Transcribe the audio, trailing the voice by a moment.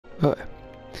Okay.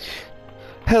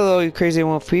 Hello, you crazy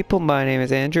wolf people. My name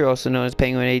is Andrew, also known as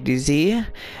Penguin ADZ,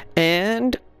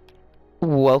 and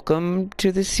welcome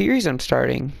to the series I'm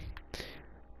starting.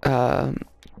 I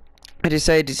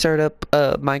decided to start up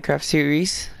a Minecraft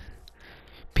series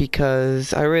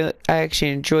because I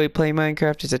actually enjoy playing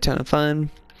Minecraft. It's a ton of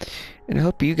fun, and I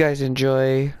hope you guys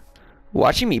enjoy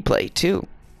watching me play too.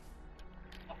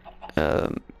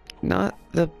 Not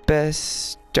the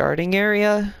best starting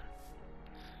area,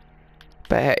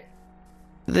 but hey,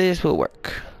 this will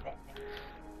work.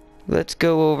 Let's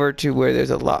go over to where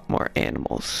there's a lot more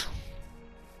animals.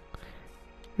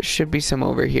 There should be some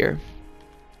over here.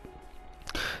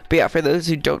 But yeah, for those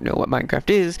who don't know what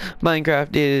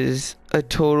Minecraft is a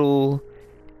total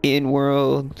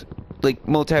in-world, like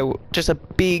just a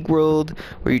big world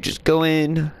where you just go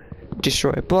in,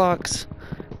 destroy blocks,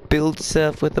 build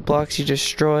stuff with the blocks you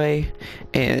destroy,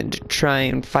 and try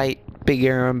and fight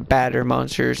bigger and badder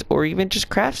monsters, or even just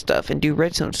craft stuff and do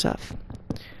redstone stuff.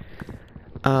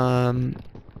 I'm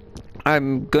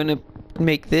gonna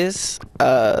make this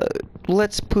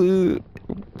let's play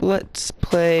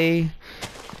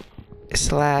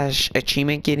slash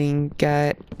achievement getting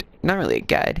guide. Not really a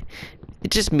guide,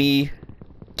 it's just me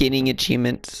getting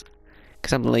achievements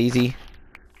because I'm lazy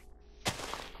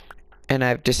and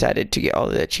I've decided to get all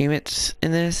the achievements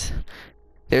in this.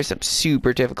 There's some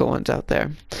super difficult ones out there.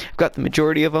 I've got the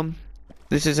majority of them.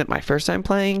 This isn't my first time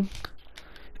playing.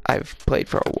 I've played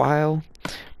for a while,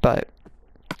 but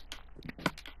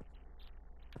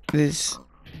this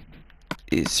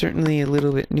is certainly a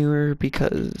little bit newer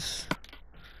because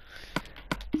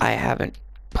I haven't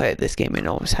played this game in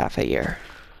almost half a year.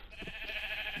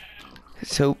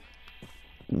 So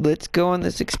let's go on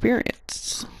this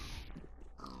experience.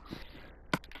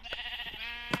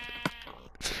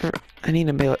 I need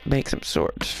to make some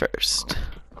swords first.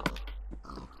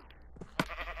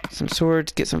 Some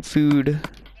swords, get some food,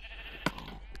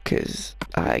 because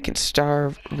I can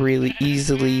starve really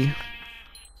easily.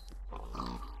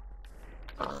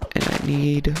 And I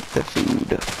need the food.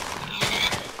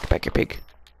 Get back here, pig.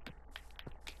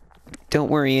 Don't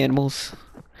worry, animals.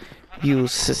 You'll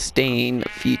sustain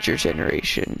future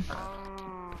generation.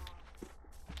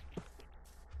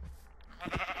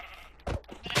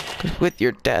 With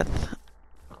your death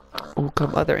will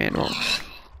come other animals.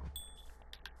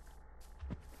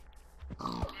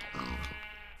 Oh,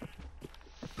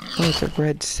 it's a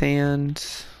red sand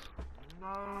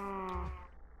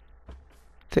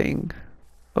thing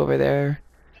over there.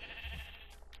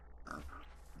 Oh,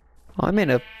 I'm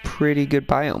in a pretty good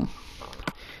biome.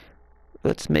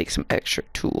 Let's make some extra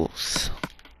tools.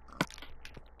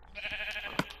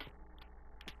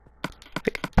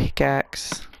 Like a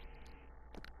pickaxe.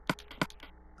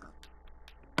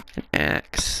 An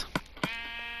axe.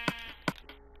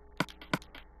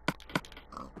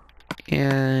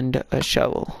 And a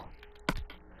shovel.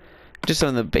 Just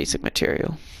on the basic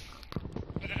material.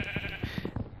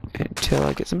 Until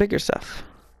I get some bigger stuff.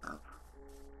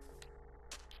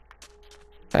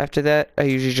 After that, I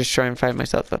usually just try and find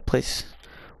myself a place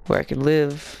where I can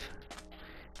live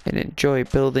and enjoy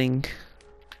building.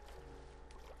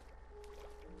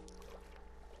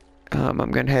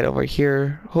 I'm gonna head over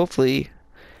here, hopefully,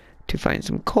 to find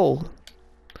some coal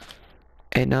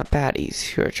and not baddies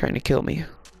who are trying to kill me.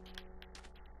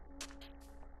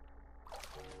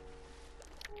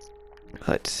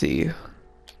 Let's see.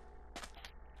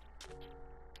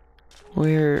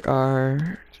 Where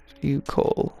are you,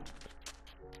 coal?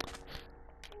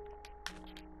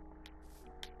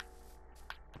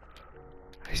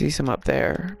 I see some up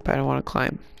there, but I don't want to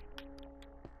climb.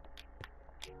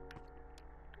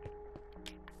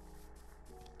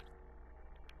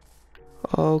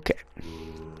 Okay.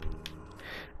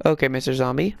 Okay, Mr.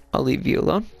 Zombie, I'll leave you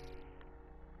alone.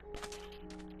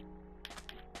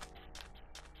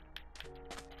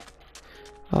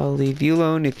 I'll leave you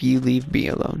alone if you leave me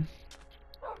alone.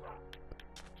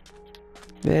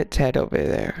 Let's head over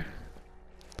there.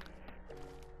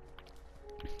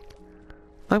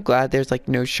 I'm glad there's like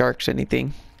no sharks or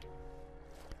anything.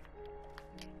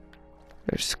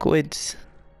 There's squids.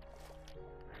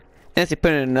 Unless they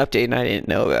put in an update and I didn't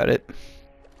know about it.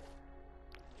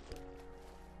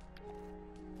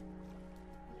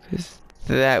 Because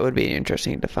that would be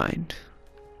interesting to find.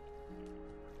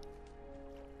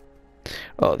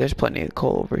 Oh, there's plenty of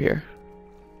coal over here.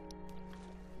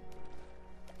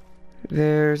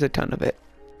 There's a ton of it.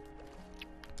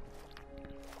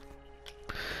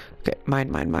 Okay,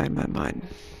 mine.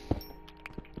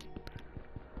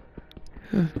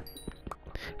 But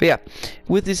yeah,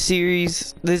 with this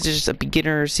series, this is just a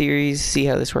beginner series. See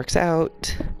how this works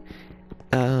out.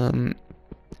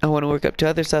 I want to work up to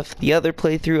other stuff. The other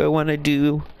playthrough I want to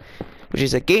do, which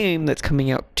is a game that's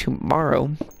coming out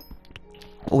tomorrow,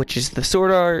 which is the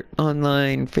Sword Art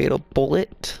Online Fatal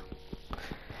Bullet.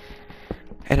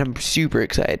 And I'm super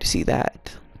excited to see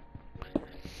that.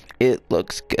 It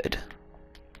looks good.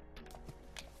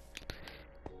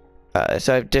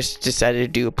 So I've just decided to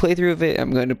do a playthrough of it.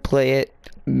 I'm going to play it.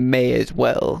 May as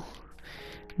well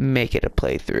make it a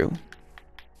playthrough.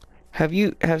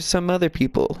 Have some other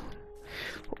people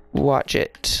watch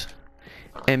it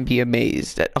and be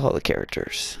amazed at all the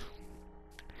characters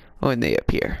when they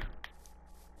appear,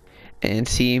 and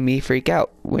see me freak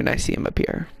out when I see them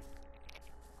appear.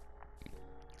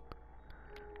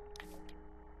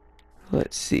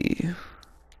 Let's see.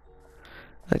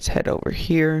 Let's head over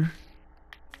here.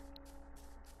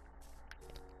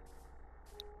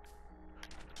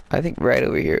 I think right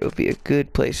over here would be a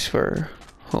good place for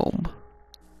home.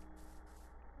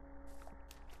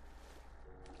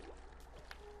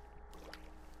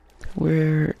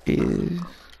 Where is...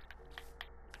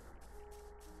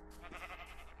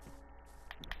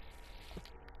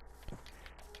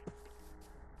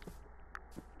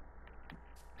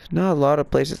 There's not a lot of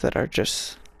places that are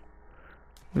just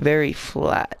very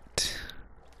flat.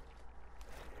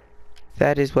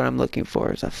 That is what I'm looking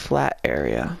for, is a flat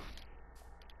area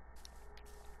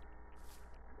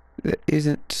that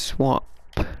isn't swamp.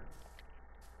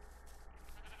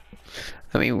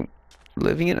 I mean,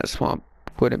 living in a swamp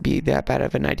wouldn't be that bad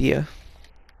of an idea.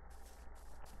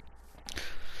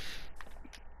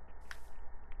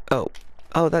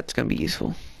 Oh, that's gonna be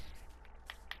useful.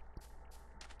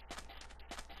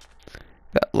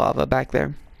 Got lava back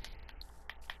there.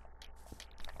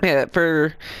 Yeah,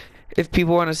 if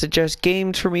people want to suggest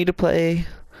games for me to play,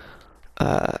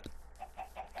 I'll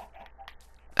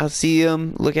see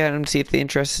them, look at them, see if they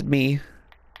interested me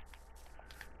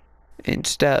and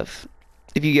stuff.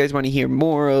 If you guys want to hear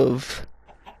more of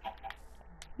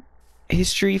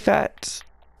history facts,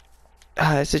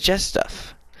 suggest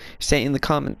stuff. Say in the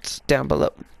comments down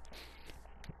below.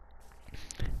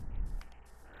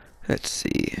 Let's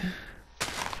see.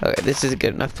 Okay, this is a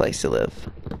good enough place to live.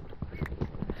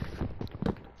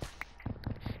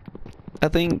 I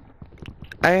think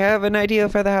I have an idea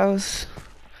for the house.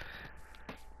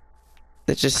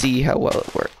 Let's just see how well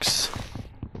it works.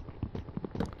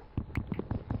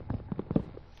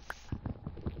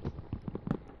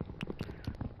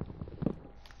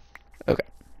 Okay.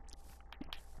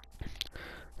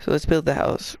 So let's build the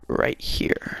house right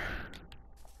here.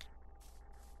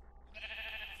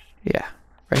 Yeah,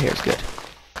 right here is good.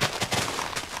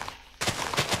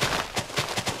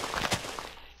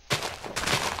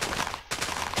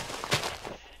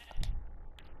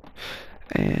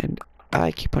 And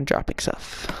I keep on dropping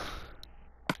stuff.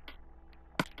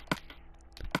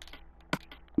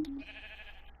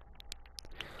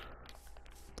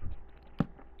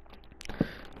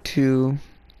 Two,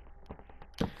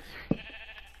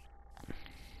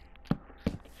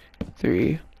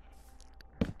 3,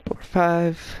 4,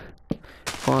 5.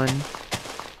 1,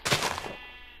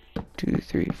 2,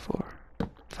 3, 4,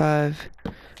 5.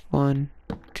 1,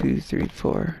 2, 3,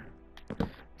 4,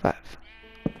 5.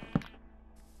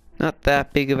 Not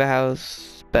that big of a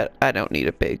house, but I don't need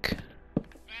it big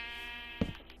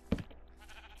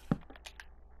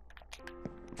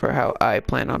for how I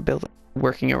plan on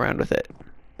working around with it.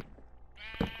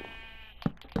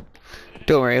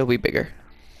 Don't worry, it'll be bigger.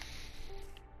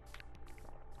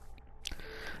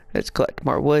 Let's collect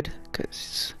more wood,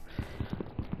 because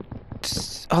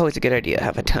it's always a good idea to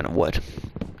have a ton of wood.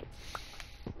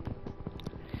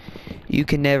 You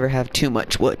can never have too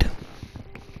much wood.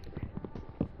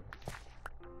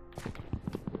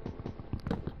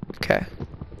 Okay.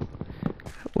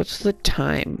 What's the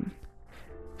time?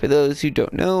 For those who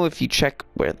don't know, if you check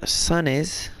where the sun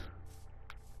is,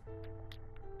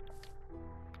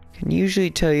 can usually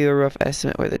tell you a rough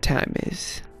estimate where the time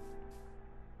is.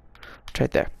 It's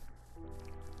right there.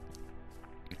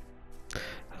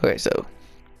 Okay, so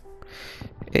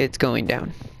it's going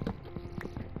down.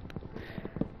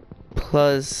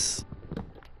 Plus,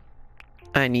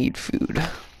 I need food.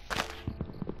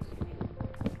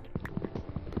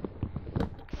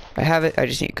 I have it, I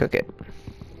just need to cook it.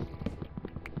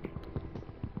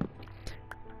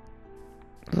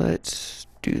 Let's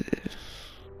do this.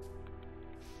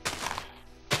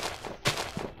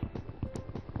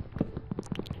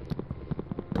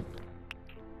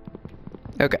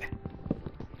 Okay.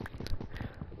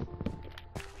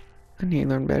 I need to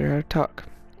learn better how to talk.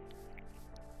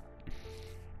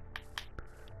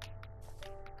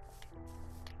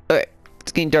 Okay,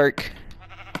 it's getting dark.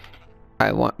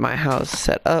 I want my house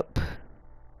set up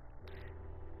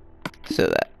so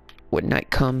that when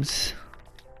night comes,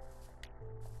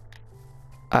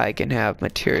 I can have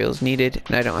materials needed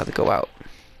and I don't have to go out.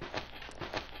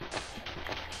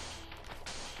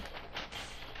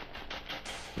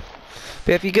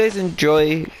 But if you guys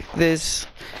enjoy this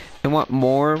and want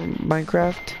more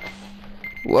Minecraft,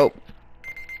 whoa,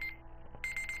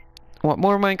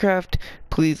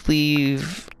 please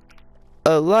leave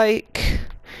a like,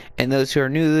 and those who are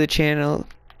new to the channel,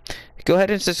 go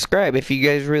ahead and subscribe if you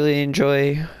guys really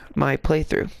enjoy my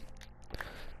playthrough,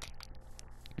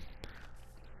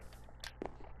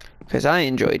 because I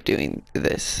enjoy doing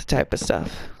this type of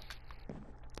stuff.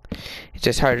 It's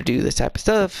just hard to do this type of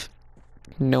stuff.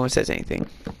 No one says anything.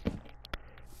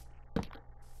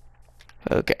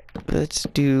 Okay, let's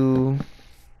do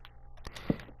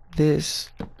this.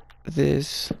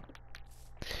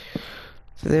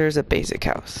 So there's a basic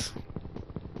house.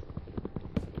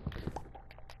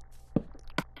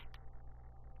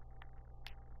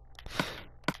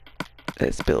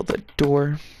 Let's build a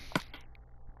door.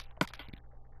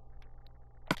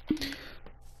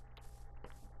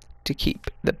 To keep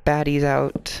the baddies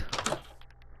out.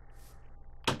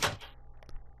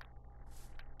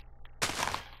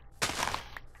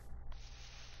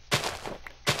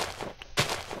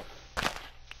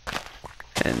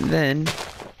 And then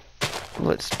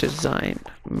let's design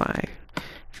my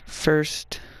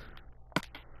first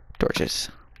torches.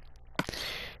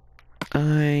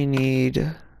 I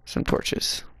need some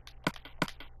torches.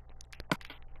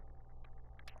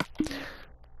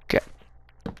 Okay.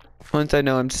 Once I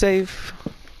know I'm safe,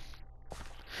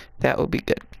 that will be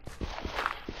good.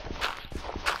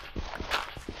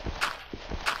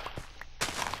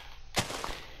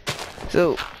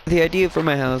 So, the idea for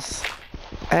my house,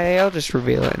 I'll just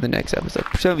reveal it in the next episode.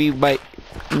 Some of you might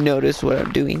notice what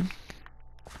I'm doing.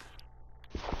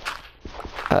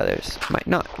 Others might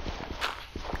not.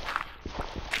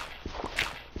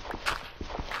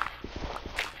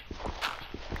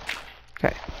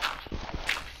 Okay.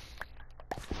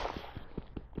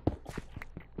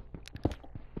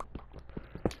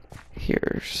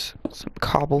 Here's some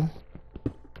cobble.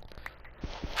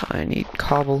 I need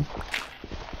cobble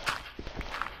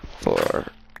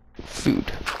for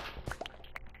food.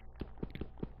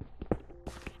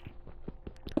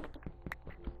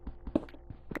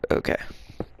 Okay.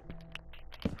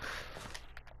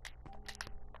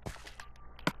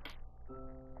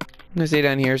 I'm gonna stay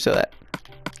down here so that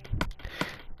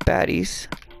baddies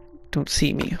don't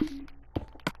see me.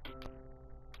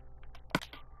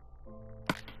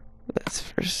 Let's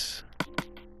first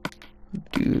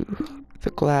do the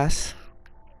glass.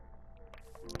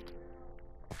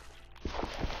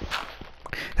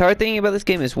 The hard thing about this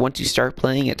game is once you start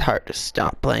playing, it's hard to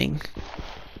stop playing.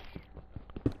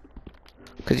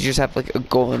 Because you just have like a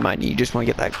goal in mind, and you just want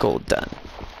to get that goal done.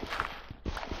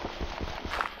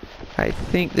 I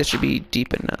think this should be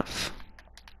deep enough.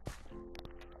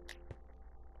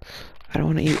 I don't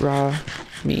want to eat raw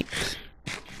meat.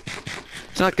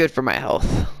 It's not good for my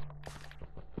health.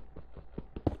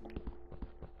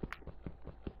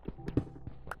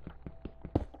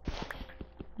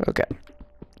 Okay.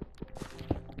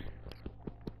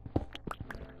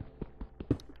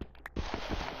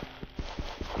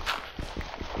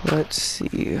 Let's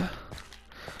see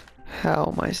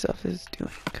how my stuff is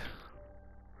doing.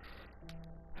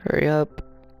 Hurry up.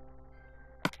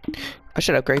 I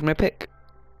should upgrade my pick,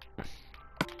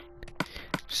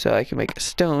 so I can make a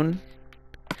stone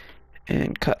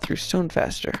and cut through stone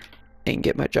faster and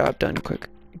get my job done quick.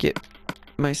 Get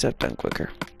my stuff done quicker.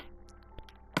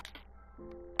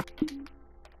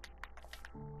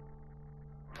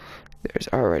 There's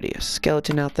already a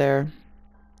skeleton out there.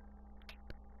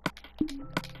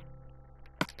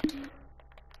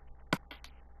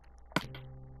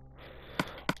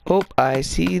 Oh, I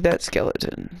see that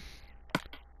skeleton.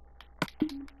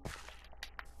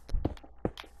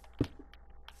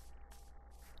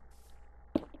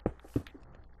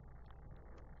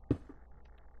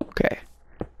 Okay.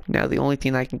 Now the only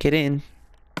thing I can get in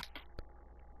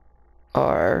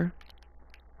are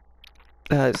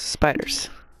spiders.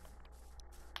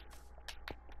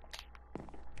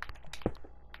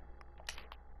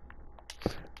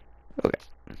 Okay.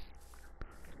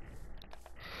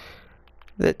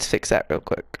 Let's fix that real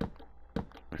quick.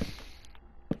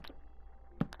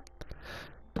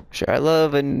 Sure, I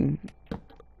love an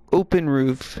open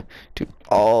roof to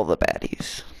all the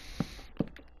baddies.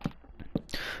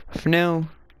 For now,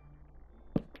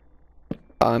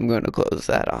 I'm going to close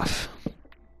that off.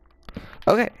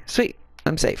 Okay, sweet.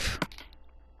 I'm safe.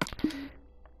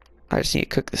 I just need to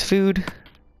cook this food.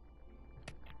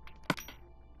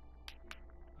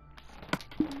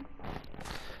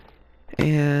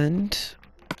 And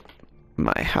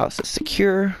my house is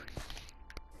secure.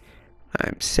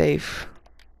 I'm safe.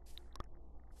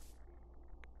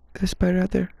 Is a spider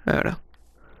out there? I don't know.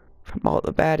 From all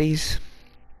the baddies.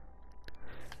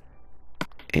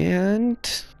 And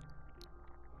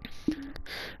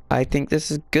I think this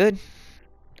is good.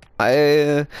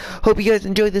 I hope you guys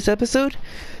enjoyed this episode.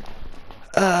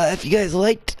 If you guys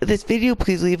liked this video,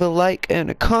 please leave a like and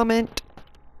a comment.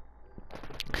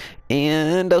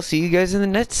 And I'll see you guys in the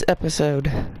next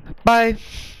episode. Bye.